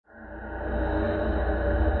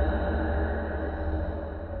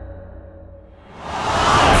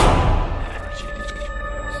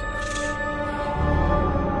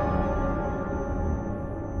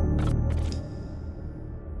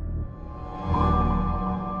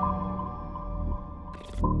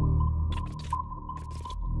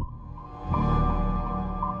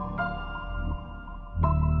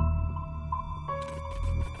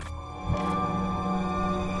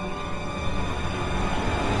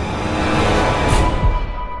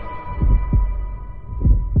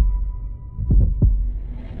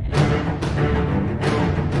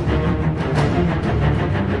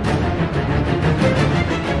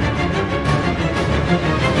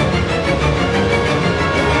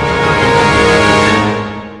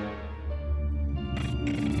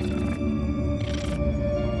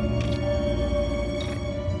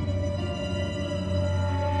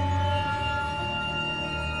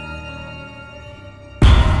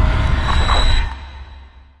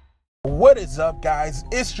What is up, guys?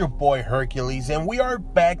 It's your boy Hercules, and we are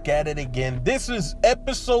back at it again. This is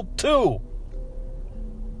episode 2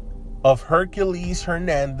 of Hercules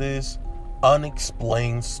Hernandez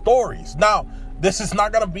Unexplained Stories. Now, this is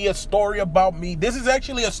not going to be a story about me. This is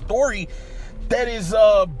actually a story that is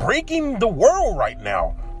breaking the world right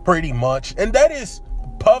now, pretty much. And that is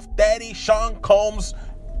Puff Daddy, Sean Combs,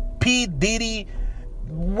 P. Diddy,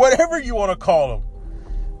 whatever you want to call him.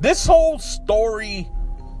 This whole story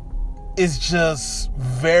is just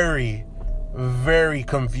very, very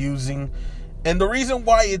confusing. And the reason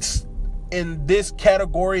why it's in this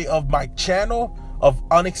category of my channel of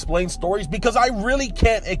unexplained stories, because I really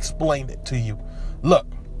can't explain it to you. Look,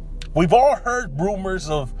 we've all heard rumors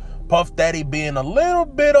of Puff Daddy being a little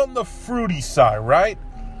bit on the fruity side, right?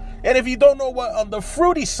 And if you don't know what on the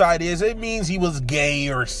fruity side is, it means he was gay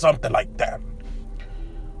or something like that.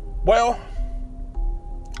 Well,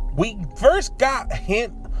 we first got a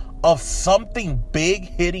hint of something big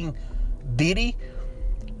hitting Diddy,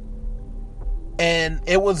 and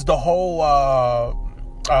it was the whole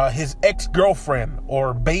his ex-girlfriend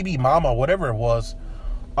or baby mama, whatever it was,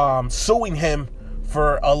 suing him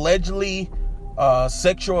for allegedly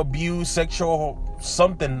sexual abuse, sexual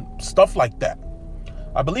something, stuff like that.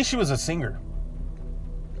 I believe she was a singer,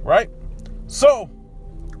 right? So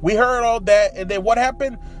we heard all that, and then what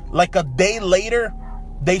happened? Like a day later,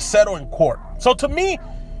 they settle in court. So to me,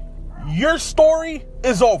 your story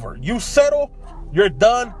is over. You settle, you're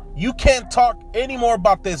done. You can't talk anymore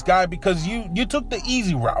about this guy because you took the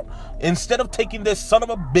easy route instead of taking this son of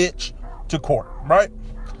a bitch to court, right?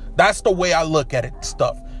 That's the way I look at it,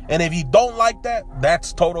 stuff. And if you don't like that,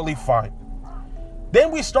 that's totally fine.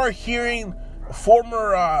 Then we start hearing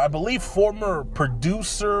former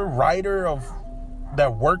producer, writer of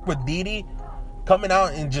that worked with Diddy coming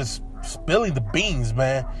out and just spilling the beans,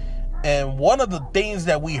 man. And one of the things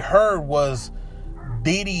that we heard was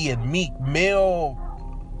Diddy and Meek Mill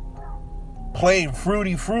playing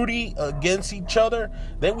fruity against each other.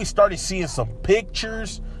 Then we started seeing some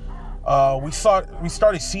pictures. We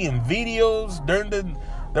started seeing videos.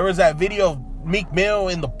 There was that video of Meek Mill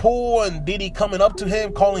in the pool and Diddy coming up to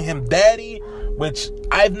him, calling him daddy, which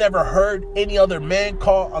I've never heard any other man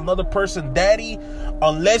call another person daddy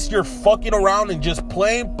unless you're fucking around and just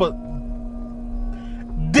playing. But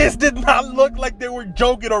this did not look like they were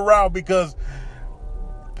joking around, because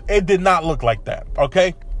it did not look like that,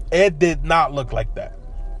 okay? It did not look like that.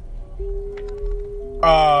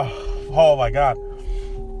 Oh my God.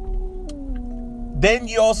 Then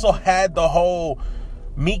you also had the whole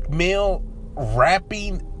Meek Mill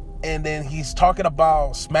rapping, and then he's talking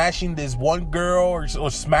about smashing this one girl or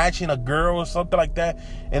smashing a girl or something like that.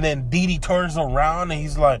 And then Diddy turns around and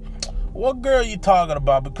he's like, what girl are you talking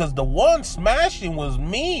about? Because the one smashing was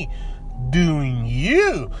me doing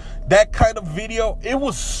you. That kind of video. It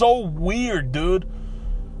was so weird, dude.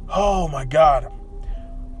 Oh my God.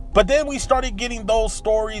 But then we started getting those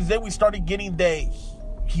stories. Then we started getting that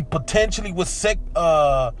he potentially was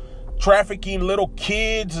trafficking little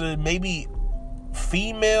kids and maybe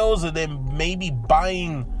females, and then maybe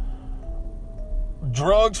buying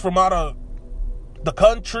drugs from out of the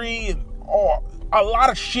country, and a lot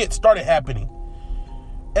of shit started happening.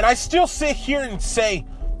 And I still sit here and say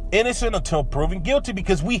innocent until proven guilty,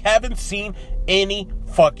 because we haven't seen any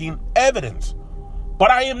fucking evidence.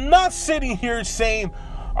 But I am not sitting here saying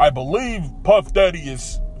I believe Puff Daddy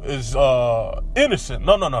is innocent.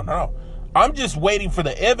 No. I'm just waiting for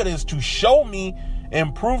the evidence to show me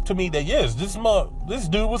and prove to me that yes, this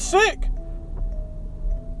dude was sick.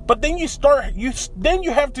 But then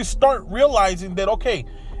you have to start realizing that, okay,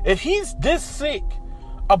 if he's this sick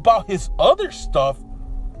about his other stuff,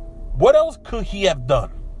 what else could he have done?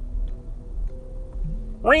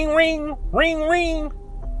 Ring, ring, ring, ring.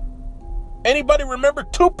 Anybody remember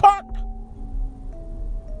Tupac?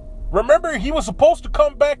 Remember, he was supposed to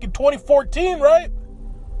come back in 2014, right?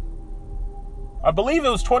 I believe it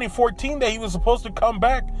was 2014 that he was supposed to come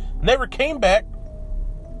back. Never came back.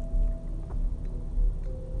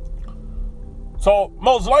 So,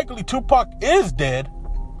 most likely, Tupac is dead.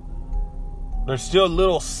 There's still a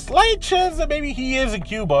little slight chance that maybe he is in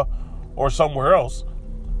Cuba or somewhere else.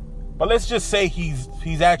 But let's just say he's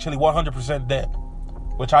actually 100% dead,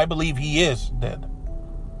 which I believe he is dead.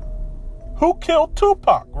 Who killed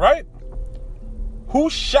Tupac, right?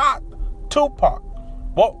 Who shot Tupac?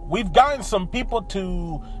 Well, we've gotten some people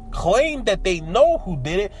to claim that they know who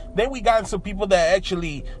did it. Then we gotten some people that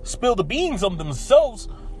actually spill the beans on themselves.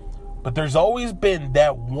 But there's always been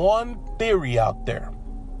that one theory out there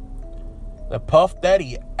that Puff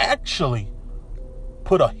Daddy actually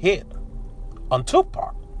put a hit on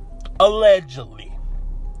Tupac, allegedly.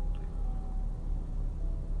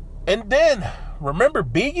 And then, remember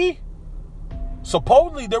Biggie?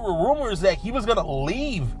 Supposedly there were rumors that he was going to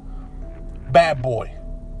leave Bad Boy.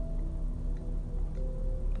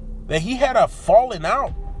 That he had a falling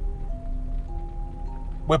out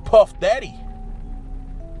with Puff Daddy.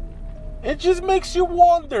 It just makes you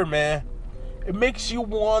wonder, man. It makes you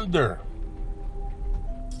wonder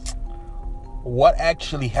what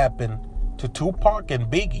actually happened to Tupac and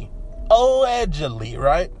Biggie. Allegedly,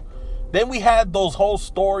 right? Then we had those whole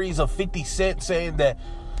stories of 50 Cent saying that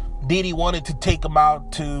Diddy wanted to take him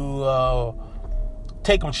out to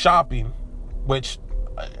take him shopping, which,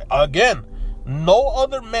 again, no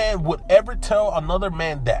other man would ever tell another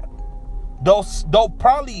man that. They'll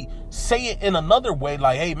probably say it in another way,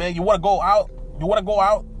 like, hey, man, you want to go out? You want to go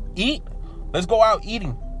out, eat? Let's go out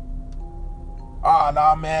eating.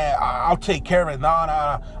 Nah, man, I'll take care of it.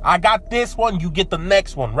 Nah, I got this one, you get the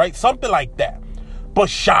next one, right? Something like that. But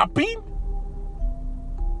shopping?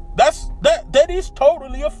 That is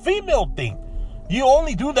totally a female thing. You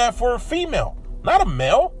only do that for a female, not a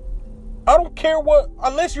male. I don't care what,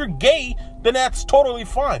 unless you're gay, then that's totally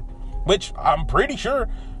fine. Which I'm pretty sure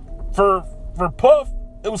for Puff,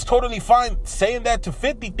 it was totally fine saying that to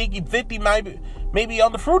 50, thinking 50 maybe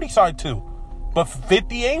on the fruity side too. But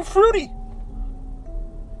 50 ain't fruity.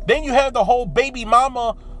 Then you have the whole baby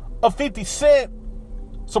mama of 50 Cent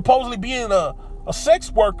supposedly being a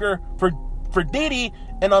sex worker for Diddy,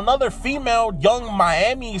 and another female, Young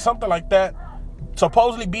Miami, something like that,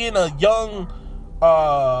 supposedly being a young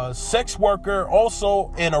sex worker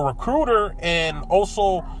also, and a recruiter, and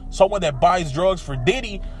also someone that buys drugs for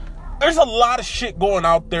Diddy. There's a lot of shit going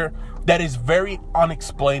out there that is very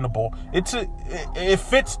unexplainable. It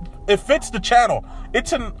fits the channel.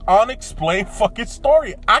 It's an unexplained fucking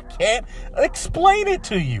story. I can't explain it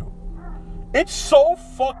to you. It's so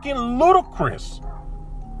fucking ludicrous.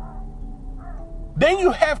 Then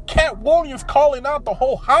you have Cat Williams calling out the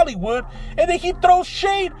whole Hollywood, and then he throws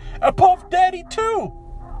shade at Puff Daddy too,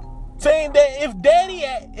 saying that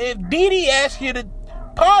if Diddy asks you to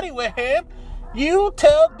party with him, you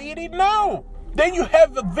tell Diddy no. Then you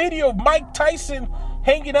have a video of Mike Tyson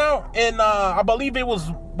hanging out, and I believe it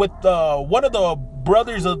was with one of the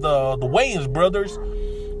brothers of the Wayans brothers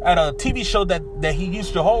at a TV show that he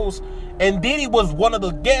used to host, and Diddy was one of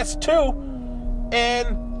the guests too.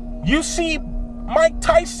 And you see Mike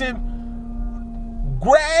Tyson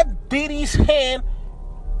grab Diddy's hand,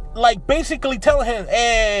 like basically telling him,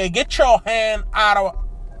 hey, get your hand out of,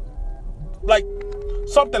 like,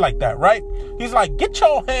 something like that, right? He's like, get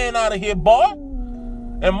your hand out of here, boy.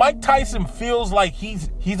 And Mike Tyson feels like he's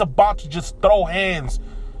about to just throw hands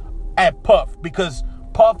at Puff, because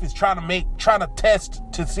Puff is trying to test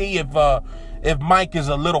to see if Mike is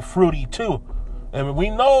a little fruity too. And we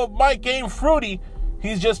know if Mike ain't fruity,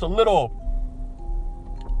 he's just a little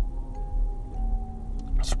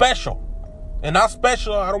special. And not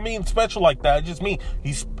special, I don't mean special like that. I just mean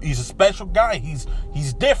he's a special guy. He's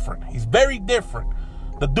different. He's very different.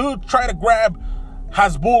 The dude tried to grab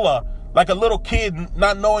Hasbulla like a little kid,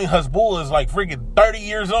 not knowing Hasbulla is like freaking 30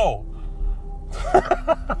 years old.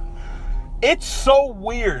 It's so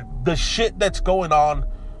weird, the shit that's going on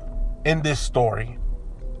in this story.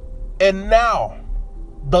 And now,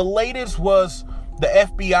 the latest was the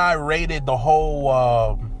FBI raided the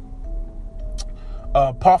whole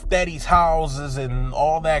Puff Daddy's houses and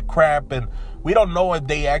all that crap, and we don't know if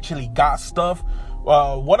they actually got stuff.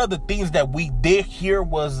 One of the things that we did hear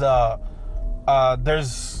was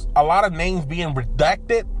there's a lot of names being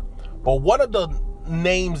redacted, but one of the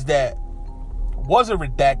names that wasn't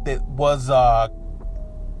redacted was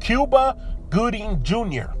Cuba Gooding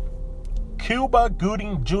Jr. Cuba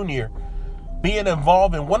Gooding Jr. being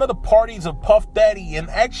involved in one of the parties of Puff Daddy and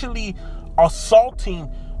actually assaulting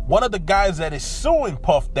one of the guys that is suing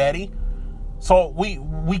Puff Daddy. So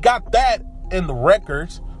we got that in the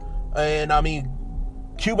records. And I mean,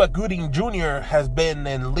 Cuba Gooding Jr. has been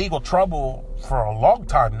in legal trouble for a long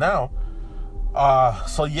time now.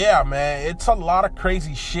 So yeah, man, it's a lot of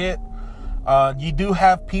crazy shit. You do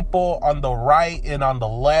have people on the right and on the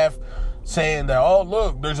left saying that, oh,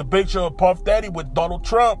 look, there's a picture of Puff Daddy with Donald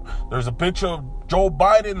Trump. There's a picture of Joe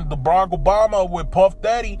Biden, the Barack Obama with Puff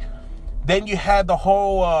Daddy. Then you had the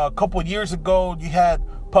whole, couple of years ago, you had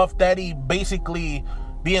Puff Daddy basically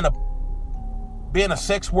being a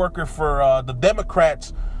sex worker for the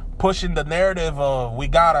Democrats, pushing the narrative of we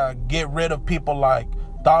gotta get rid of people like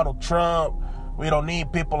Donald Trump. We don't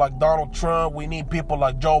need people like Donald Trump. We need people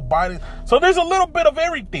like Joe Biden. So there's a little bit of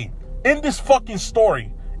everything in this fucking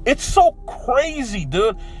story. It's so crazy,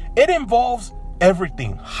 dude. It involves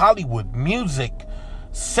everything. Hollywood, music,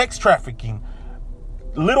 sex trafficking,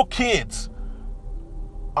 little kids,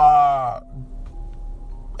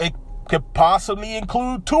 It could possibly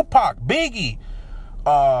include Tupac, Biggie,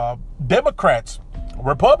 Democrats,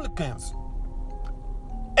 Republicans,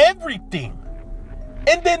 everything.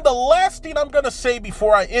 And then the last thing I'm going to say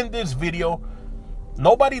before I end this video,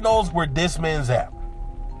 nobody knows where this man's at.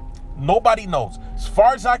 Nobody knows. As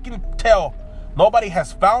far as I can tell, nobody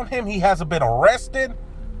has found him. He hasn't been arrested.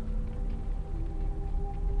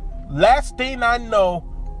 Last thing I know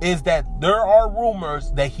is that there are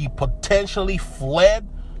rumors that he potentially fled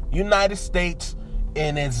United States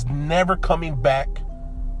and is never coming back.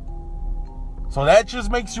 So that just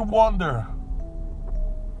makes you wonder,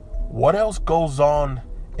 what else goes on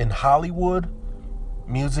in Hollywood,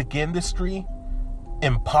 music industry,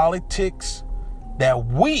 in politics that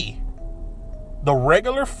we, the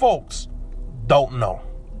regular folks, don't know?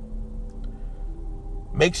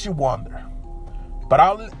 Makes you wonder. But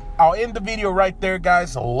I'll end the video right there,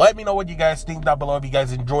 guys. Let me know what you guys think down below. If you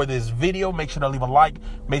guys enjoyed this video, make sure to leave a like,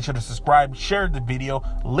 make sure to subscribe, share the video,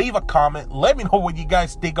 leave a comment. Let me know what you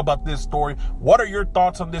guys think about this story. What are your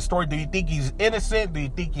thoughts on this story? Do you think he's innocent? Do you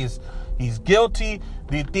think he's guilty?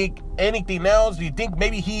 Do you think anything else? Do you think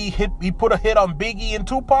maybe he put a hit on Biggie and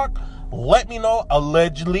Tupac? Let me know.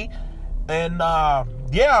 Allegedly. And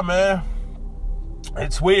yeah, man,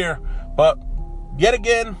 it's weird. But yet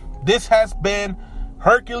again, this has been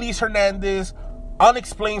Hercules Hernandez,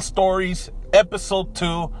 Unexplained Stories, Episode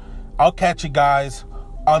 2. I'll catch you guys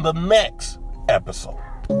on the next episode.